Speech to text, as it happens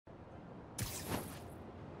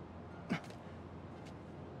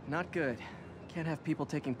not good. Can't have people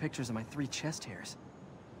taking pictures of my 3 chest hairs.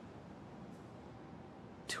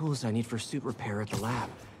 Tools I need for suit repair at the lab.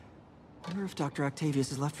 Wonder if Dr.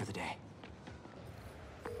 Octavius is left for the day.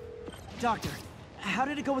 Doctor, how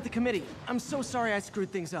did it go with the committee? I'm so sorry I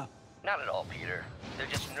screwed things up. Not at all, Peter. They're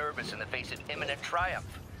just nervous in the face of imminent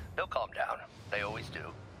triumph. They'll calm down. They always do.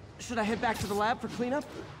 Should I head back to the lab for cleanup?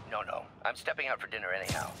 No. I'm stepping out for dinner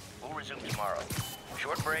anyhow. We'll resume tomorrow.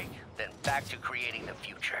 Short break, then back to creating the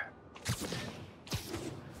future.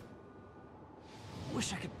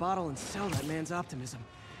 Wish I could bottle and sell that man's optimism.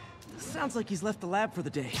 Sounds like he's left the lab for the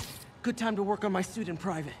day. Good time to work on my suit in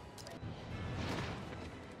private.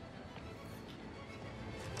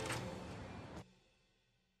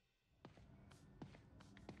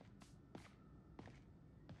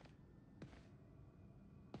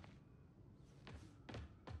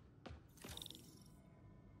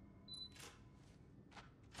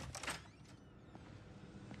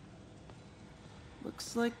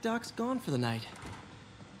 Looks like Doc's gone for the night.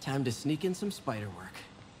 Time to sneak in some spider work.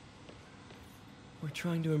 We're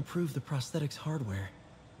trying to improve the prosthetics hardware.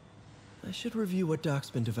 I should review what Doc's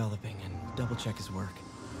been developing and double-check his work.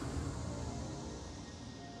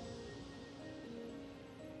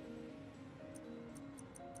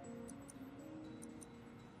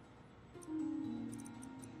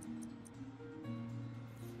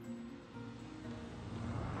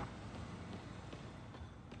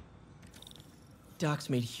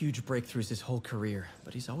 Doc's made huge breakthroughs his whole career,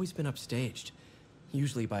 but he's always been upstaged,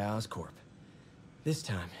 usually by Oscorp. This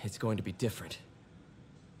time, it's going to be different.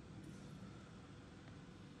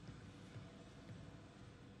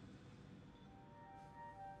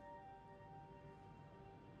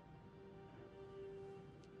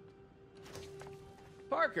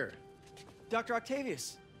 Parker! Dr.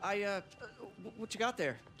 Octavius, what you got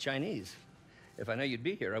there? Chinese. If I know you'd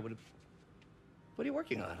be here, I would have... What are you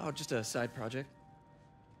working on? Oh, just a side project.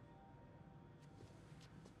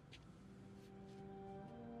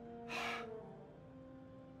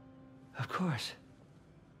 Of course.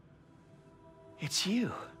 It's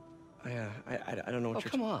you. I don't know what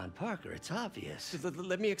you're... come on, Parker, it's obvious.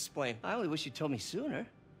 Let me explain. I only wish you told me sooner.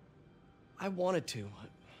 I wanted to,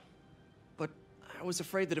 but I was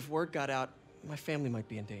afraid that if word got out, my family might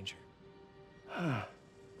be in danger. Huh.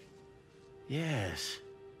 Yes.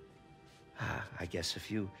 I guess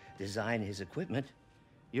if you design his equipment,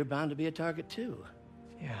 you're bound to be a target too.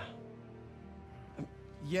 Yeah.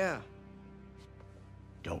 Yeah.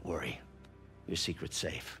 Don't worry. Your secret's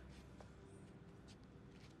safe.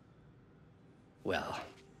 Well,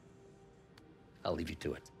 I'll leave you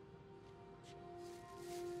to it.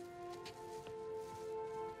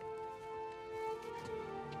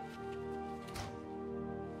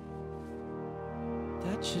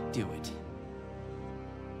 That should do it.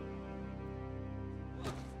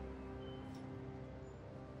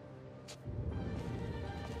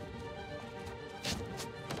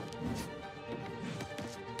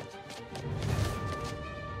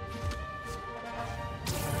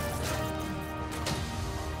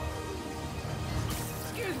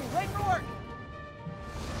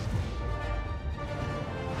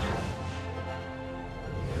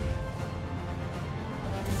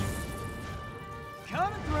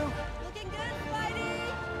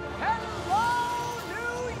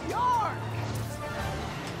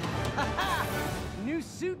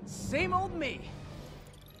 Same old me.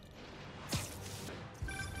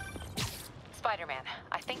 Spider-Man,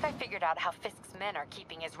 I think I figured out how Fisk's men are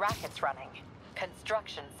keeping his rackets running.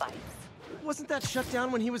 Construction sites. Wasn't that shut down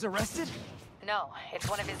when he was arrested? No, it's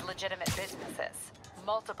one of his legitimate businesses.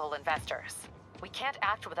 Multiple investors. We can't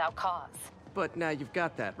act without cause. But now you've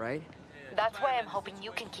got that, right? That's why I'm hoping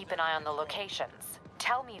you can keep an eye on the locations.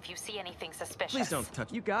 Tell me if you see anything suspicious. Please don't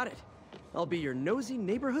touch. You got it. I'll be your nosy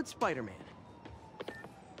neighborhood Spider-Man.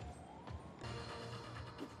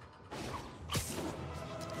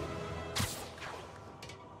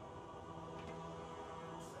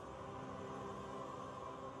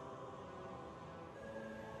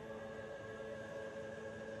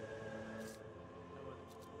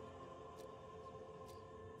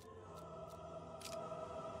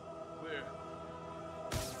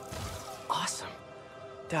 Awesome.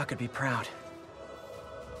 Doc would be proud.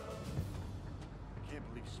 I can't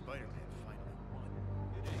believe Spider-Man finally won.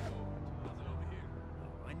 It ain't over until it's over here. No,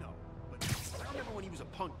 I know, but I remember when he was a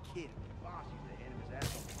punk kid. The boss used to hand him his ass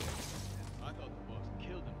off. I thought the boss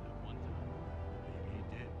killed him that one time. Maybe he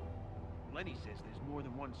did. Lenny says there's more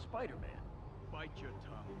than one Spider-Man. Bite your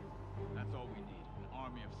tongue. That's all we need. An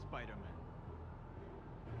army of Spider-Men.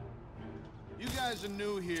 You guys are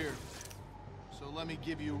new here, so let me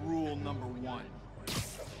give you rule number 1.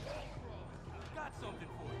 God got something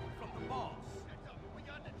for you from the boss. We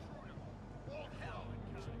got an intruder. All hell.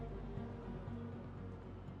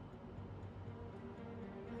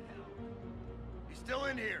 He's still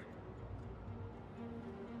in here.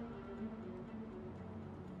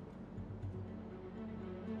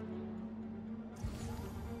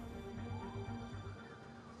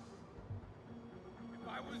 If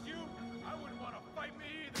I was you, I wouldn't want to fight me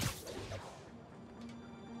either.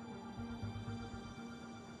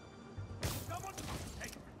 Someone! Hey,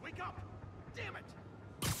 wake up! Damn it!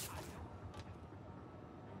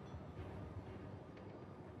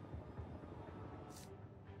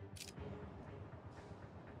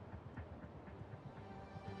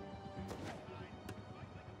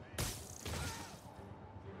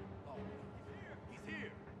 Oh, he's here!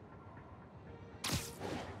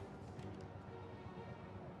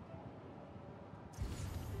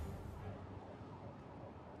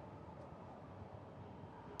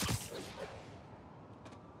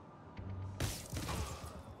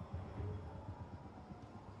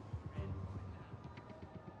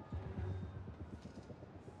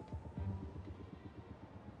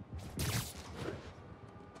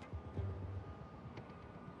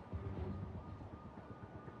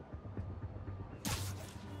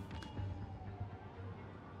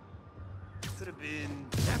 Could have been...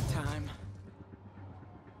 Nap time.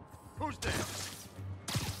 Who's there?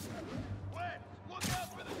 Wes, look out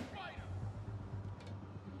for the spider!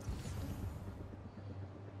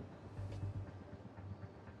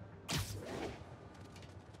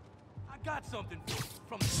 I got something for you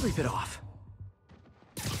from the... Sleep it off.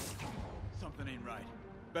 Something ain't right.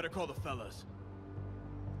 Better call the fellas.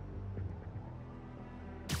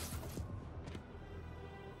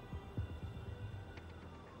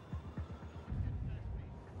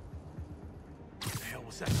 What the hell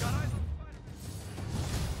was that? Got eyes?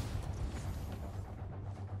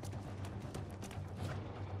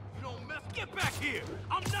 You don't mess... Get back here!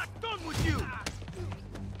 I'm not done with you!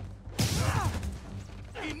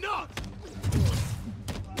 Enough!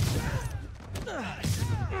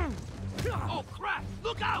 Oh crap!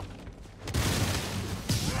 Look out!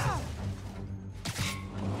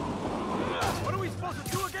 What are we supposed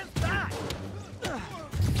to do against that?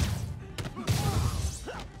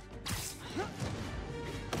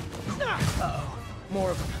 Uh-oh.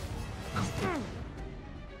 More of them.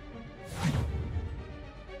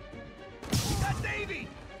 That's Davey!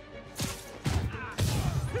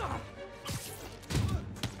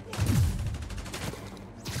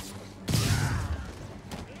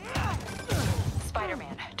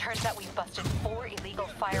 Spider-Man, turns out we've busted 4 illegal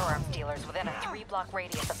firearms dealers within a 3-block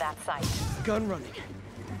radius of that site. Gun running.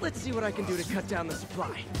 Let's see what I can do to cut down the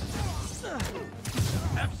supply.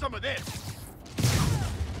 Have some of this!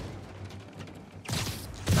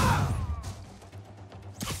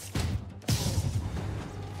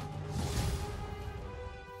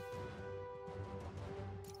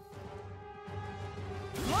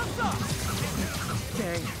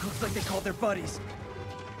 Dang, looks like they called their buddies.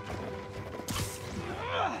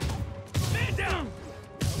 Man down!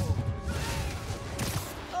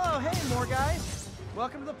 Oh, hey, more guys.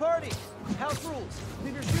 Welcome to the party. House rules.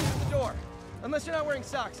 Leave your shoes at the door. Unless you're not wearing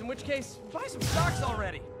socks, in which case, buy some socks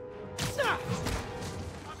already. Ah!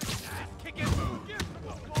 Kick it, move! You're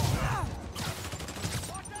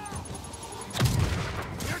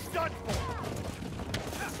done for!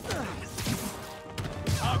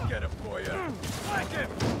 I'll get him for you! Whack him!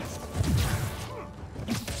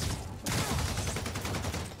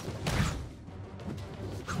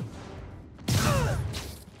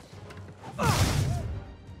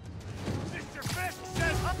 Mr. Fisk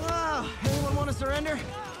says... Ah, anyone want to surrender?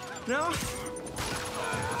 No?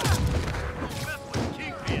 Don't mess with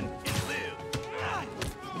Kingpin and live!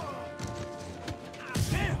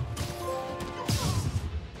 Damn!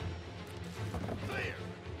 Clear!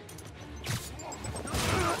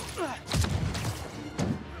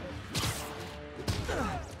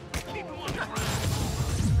 Keep him on the ground!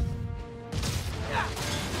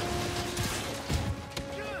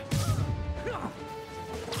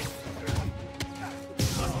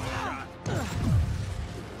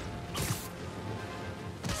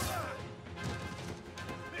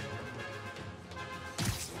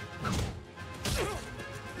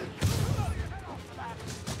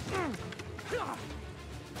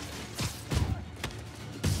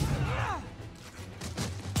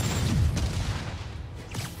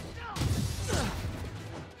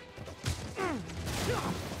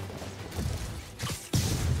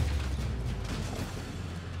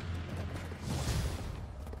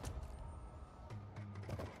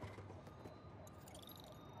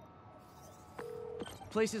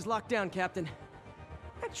 Place is locked down, Captain.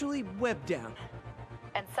 Actually, webbed down.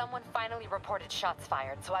 Someone finally reported shots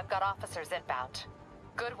fired, so I've got officers inbound.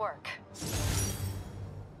 Good work.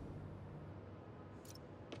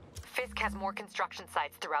 Fisk has more construction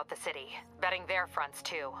sites throughout the city, vetting their fronts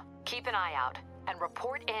too. Keep an eye out, and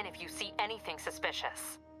report in if you see anything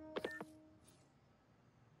suspicious.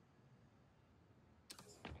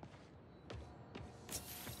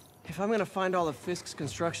 If I'm gonna find all of Fisk's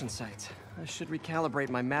construction sites, I should recalibrate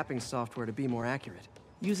my mapping software to be more accurate.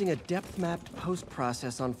 Using a depth-mapped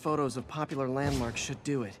post-process on photos of popular landmarks should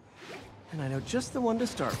do it. And I know just the one to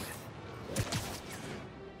start with.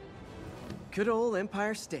 Good old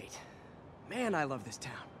Empire State. Man, I love this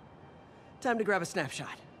town. Time to grab a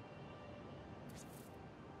snapshot.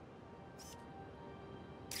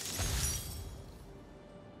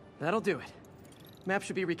 That'll do it. Map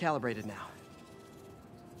should be recalibrated now.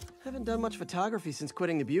 Haven't done much photography since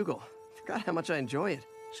quitting the Bugle. Forgot how much I enjoy it.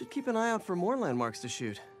 Should keep an eye out for more landmarks to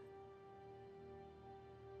shoot.